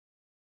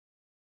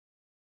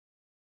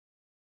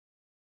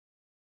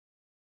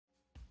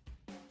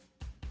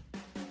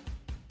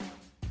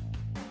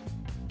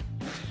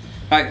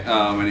Hi,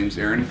 my name's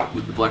Aaron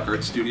with the Black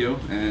Art Studio,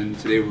 and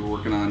today we're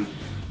working on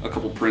a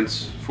couple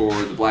prints for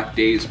the Black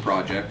Days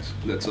project.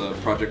 That's a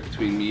project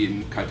between me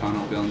and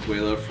Caetano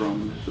Valenzuela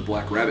from the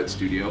Black Rabbit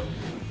Studio.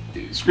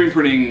 Screen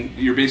printing,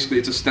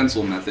 it's a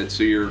stencil method,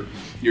 so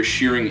you're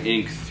shearing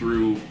ink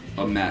through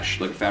a mesh,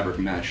 like a fabric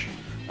mesh,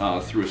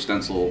 through a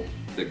stencil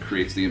that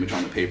creates the image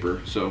on the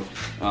paper. So,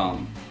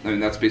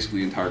 that's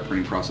basically the entire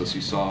printing process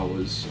you saw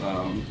was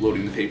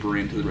loading the paper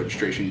into the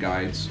registration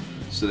guides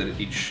so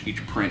that each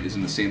print is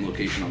in the same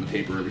location on the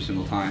paper every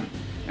single time.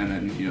 And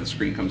then, the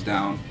screen comes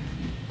down,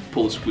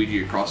 pull the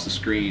squeegee across the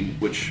screen,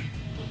 which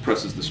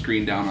presses the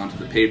screen down onto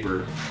the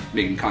paper,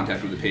 making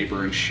contact with the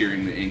paper and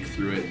shearing the ink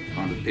through it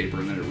onto the paper,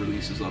 and then it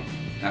releases up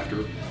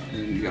after,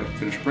 and you got a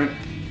finished print.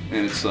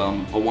 And it's a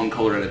one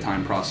color at a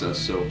time process,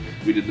 so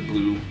we did the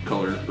blue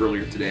color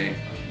earlier today,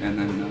 and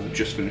then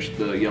just finished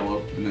the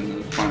yellow, and then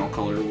the final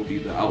color will be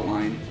the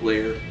outline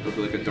layer of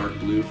like a dark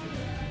blue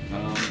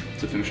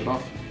to finish it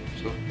off.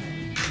 So.